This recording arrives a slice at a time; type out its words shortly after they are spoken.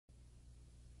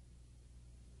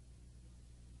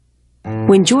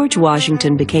When George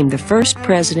Washington became the first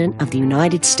president of the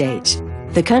United States,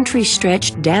 the country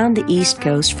stretched down the East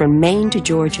Coast from Maine to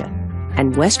Georgia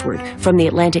and westward from the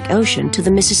Atlantic Ocean to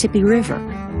the Mississippi River.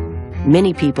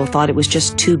 Many people thought it was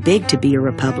just too big to be a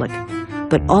republic,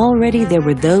 but already there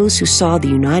were those who saw the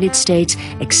United States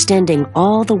extending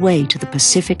all the way to the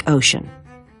Pacific Ocean.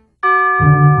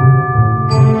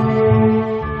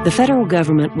 The federal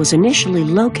government was initially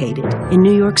located in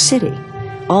New York City,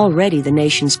 already the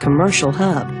nation's commercial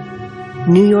hub.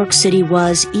 New York City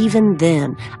was, even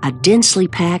then, a densely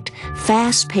packed,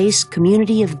 fast-paced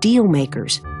community of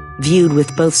deal-makers, viewed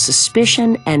with both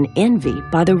suspicion and envy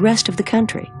by the rest of the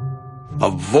country. A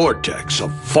vortex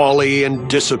of folly and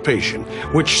dissipation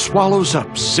which swallows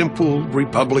up simple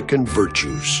Republican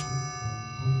virtues.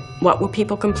 What were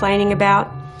people complaining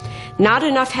about? Not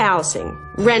enough housing.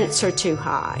 Rents are too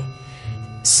high.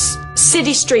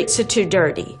 City streets are too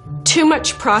dirty. Too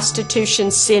much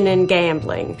prostitution, sin, and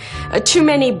gambling. Too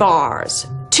many bars.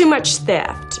 Too much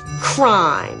theft.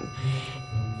 Crime.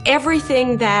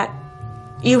 Everything that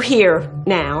you hear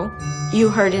now, you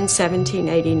heard in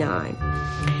 1789.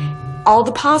 All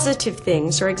the positive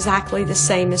things are exactly the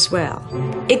same as well.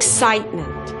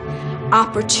 Excitement,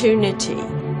 opportunity,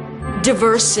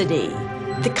 diversity,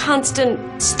 the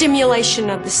constant stimulation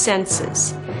of the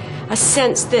senses, a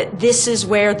sense that this is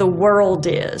where the world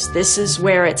is, this is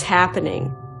where it's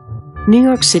happening. New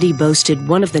York City boasted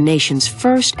one of the nation's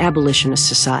first abolitionist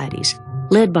societies,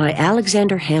 led by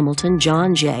Alexander Hamilton,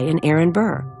 John Jay, and Aaron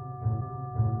Burr.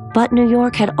 But New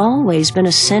York had always been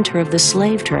a center of the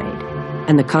slave trade,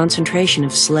 and the concentration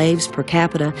of slaves per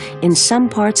capita in some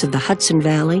parts of the Hudson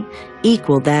Valley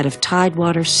equaled that of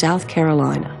Tidewater, South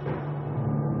Carolina.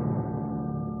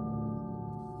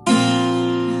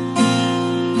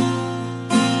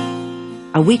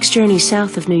 A week's journey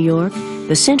south of New York,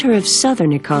 the center of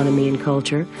Southern economy and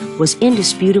culture was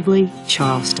indisputably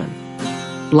Charleston.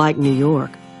 Like New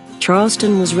York,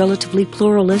 Charleston was relatively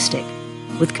pluralistic,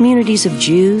 with communities of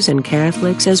Jews and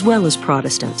Catholics as well as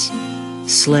Protestants,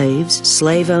 slaves,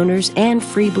 slave owners, and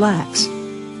free blacks,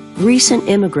 recent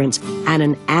immigrants, and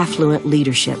an affluent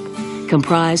leadership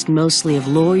comprised mostly of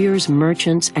lawyers,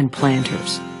 merchants, and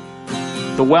planters.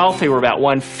 The wealthy were about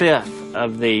 1/5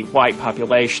 of the white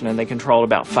population, and they controlled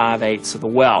about 5/8 of the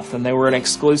wealth. And they were an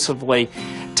exclusively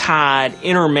tied,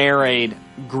 intermarried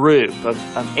group of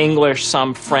English,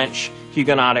 some French,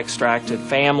 Huguenot-extracted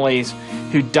families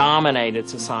who dominated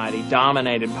society,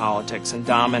 dominated politics, and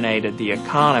dominated the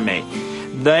economy.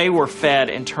 They were fed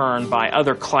in turn by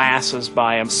other classes,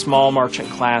 by a small merchant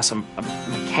class, a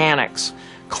mechanics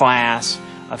class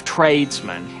of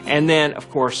tradesmen, and then, of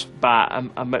course, by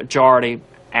a majority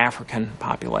African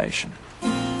population.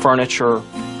 Furniture,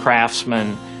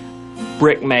 craftsmen,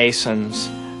 brick masons,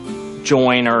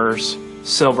 joiners,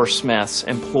 silversmiths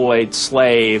employed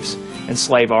slaves and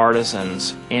slave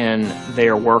artisans in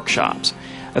their workshops.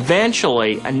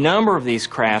 Eventually, a number of these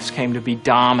crafts came to be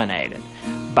dominated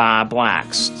by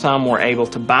blacks. Some were able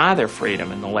to buy their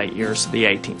freedom in the late years of the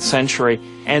 18th century,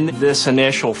 and this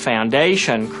initial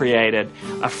foundation created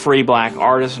a free black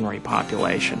artisanry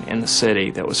population in the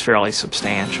city that was fairly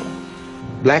substantial.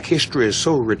 Black history is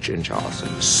so rich in Charleston,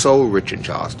 so rich in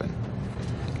Charleston.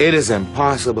 It is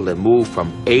impossible to move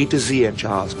from A to Z in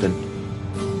Charleston,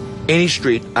 any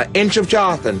street, an inch of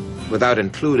Charleston, without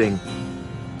including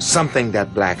something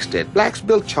that blacks did. Blacks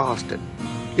built Charleston.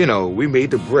 You know, we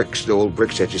made the bricks, the old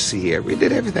bricks that you see here. We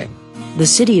did everything. The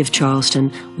city of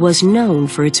Charleston was known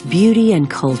for its beauty and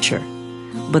culture,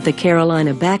 but the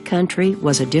Carolina backcountry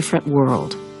was a different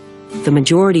world. The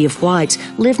majority of whites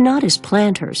lived not as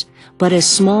planters, but as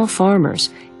small farmers,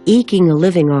 eking a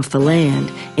living off the land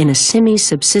in a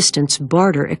semi-subsistence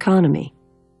barter economy.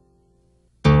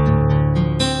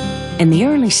 In the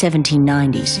early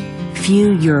 1790s,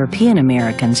 few European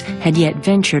Americans had yet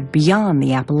ventured beyond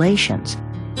the Appalachians.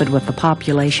 But with the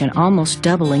population almost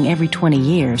doubling every 20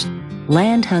 years,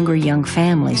 land-hungry young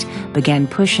families began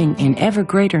pushing in ever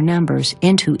greater numbers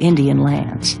into Indian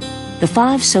lands. The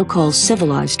 5 so-called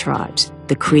civilized tribes,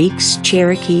 the Creeks,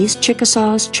 Cherokees,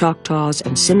 Chickasaws, Choctaws,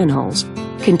 and Seminoles,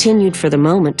 continued for the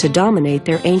moment to dominate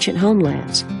their ancient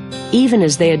homelands, even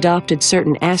as they adopted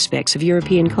certain aspects of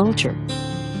European culture.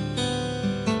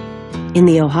 In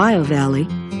the Ohio Valley,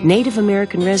 Native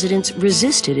American residents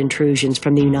resisted intrusions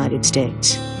from the United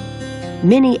States.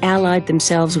 Many allied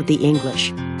themselves with the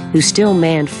English, who still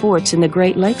manned forts in the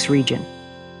Great Lakes region.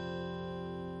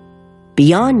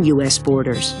 Beyond U.S.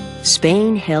 borders,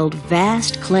 Spain held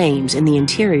vast claims in the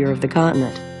interior of the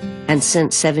continent, and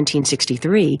since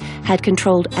 1763 had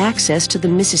controlled access to the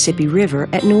Mississippi River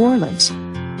at New Orleans.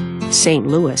 St.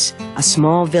 Louis, a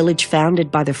small village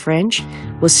founded by the French,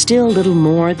 was still little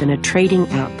more than a trading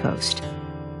outpost.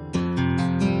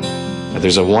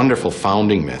 There's a wonderful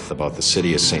founding myth about the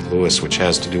city of St. Louis, which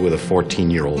has to do with a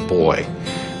 14-year-old boy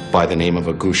by the name of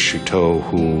Auguste Chouteau,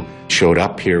 who showed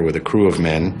up here with a crew of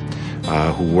men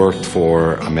who worked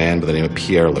for a man by the name of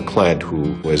Pierre Leclerc,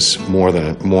 who was more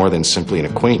than simply an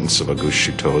acquaintance of Auguste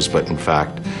Chouteau's, but in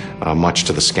fact, much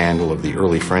to the scandal of the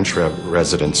early French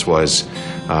residents, was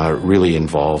really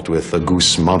involved with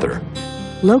Auguste's mother.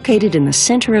 Located in the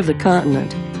center of the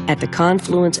continent, at the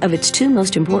confluence of its two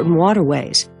most important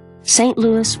waterways, St.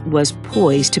 Louis was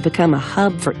poised to become a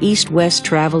hub for east-west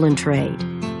travel and trade.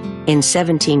 In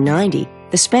 1790,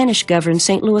 the Spanish governed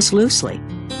St. Louis loosely,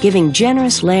 giving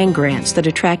generous land grants that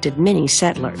attracted many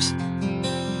settlers.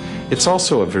 It's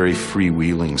also a very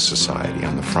freewheeling society.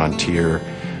 On the frontier,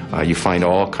 you find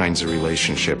all kinds of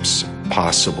relationships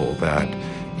possible that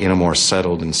in a more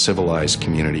settled and civilized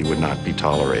community would not be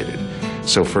tolerated.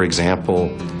 So, for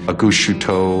example, Auguste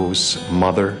Chouteau's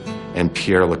mother and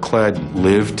Pierre Leclerc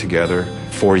lived together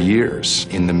for years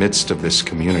in the midst of this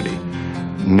community,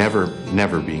 never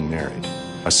being married.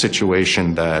 A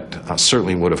situation that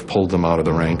certainly would have pulled them out of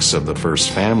the ranks of the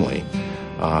first family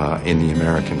in the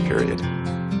American period.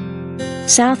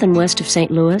 South and west of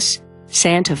St. Louis,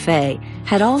 Santa Fe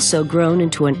had also grown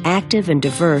into an active and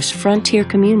diverse frontier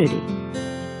community.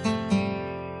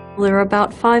 There are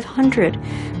about 500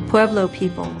 Pueblo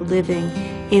people living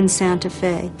in Santa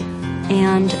Fe.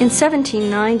 And in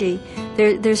 1790,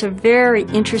 there's a very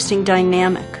interesting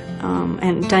dynamic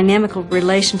and dynamical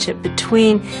relationship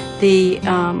between the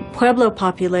Pueblo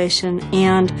population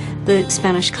and the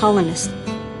Spanish colonists.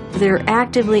 They're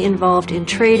actively involved in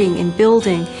trading, in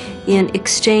building, in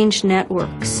exchange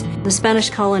networks. The Spanish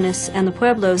colonists and the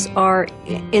Pueblos are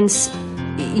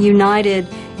united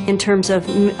in terms of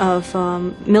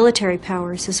military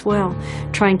powers as well,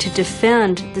 trying to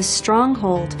defend this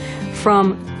stronghold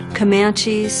from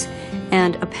Comanches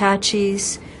and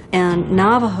Apaches and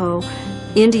Navajo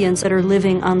Indians that are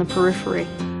living on the periphery.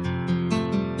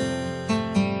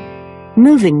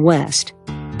 Moving west,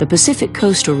 the Pacific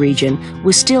coastal region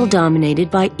was still dominated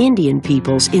by Indian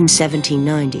peoples in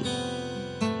 1790.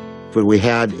 What we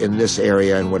had in this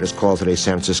area, in what is called today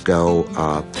San Francisco,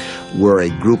 were a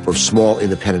group of small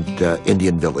independent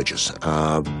Indian villages,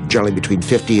 generally between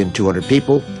 50 and 200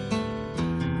 people.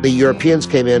 The Europeans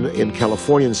came in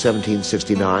California in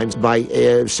 1769. By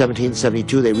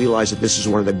 1772, they realized that this is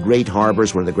one of the great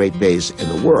harbors, one of the great bays in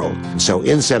the world. And so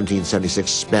in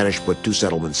 1776, the Spanish put 2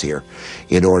 settlements here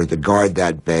in order to guard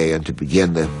that bay and to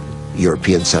begin the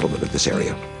European settlement of this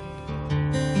area.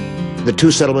 The 2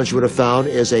 settlements you would have found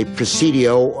is a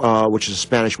presidio, which is a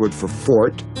Spanish word for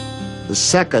fort. The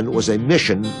second was a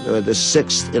mission, the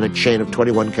 6th in a chain of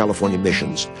 21 California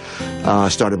missions,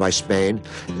 started by Spain.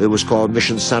 It was called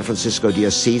Mission San Francisco de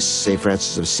Asís, St.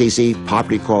 Francis of Assisi,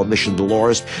 popularly called Mission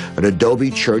Dolores, an adobe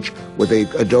church with an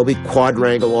adobe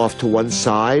quadrangle off to one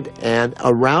side, and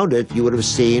around it you would have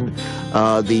seen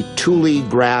the tule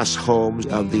grass homes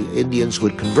of the Indians who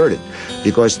had converted,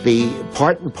 because the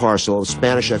part and parcel of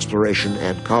Spanish exploration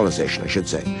and colonization, I should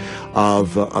say,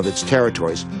 of its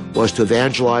territories was to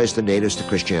evangelize the natives to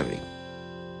Christianity.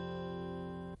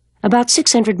 About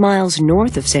 600 miles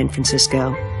north of San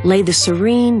Francisco lay the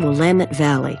serene Willamette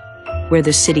Valley, where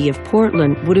the city of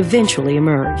Portland would eventually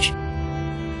emerge.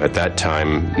 At that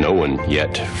time, no one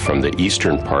yet from the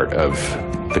eastern part of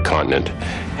the continent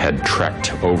had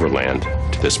trekked overland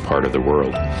to this part of the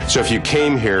world. So if you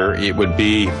came here, it would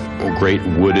be a great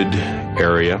wooded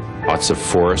area, lots of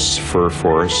forests, fir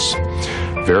forests,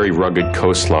 very rugged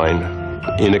coastline,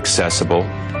 inaccessible,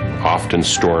 often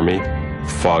stormy,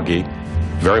 foggy,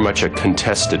 very much a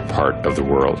contested part of the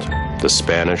world. The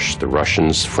Spanish, the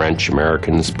Russians, French,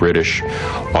 Americans, British,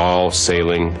 all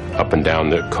sailing up and down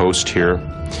the coast here,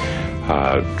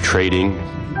 trading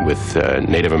with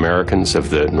Native Americans of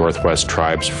the Northwest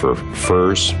tribes for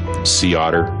furs, sea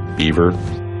otter, beaver.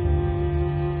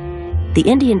 The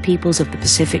Indian peoples of the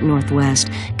Pacific Northwest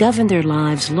governed their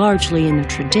lives largely in the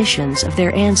traditions of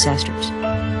their ancestors.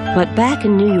 But back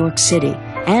in New York City,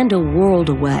 and a world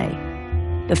away,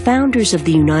 the founders of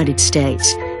the United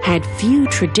States had few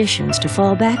traditions to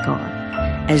fall back on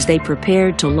as they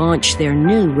prepared to launch their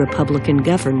new Republican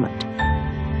government.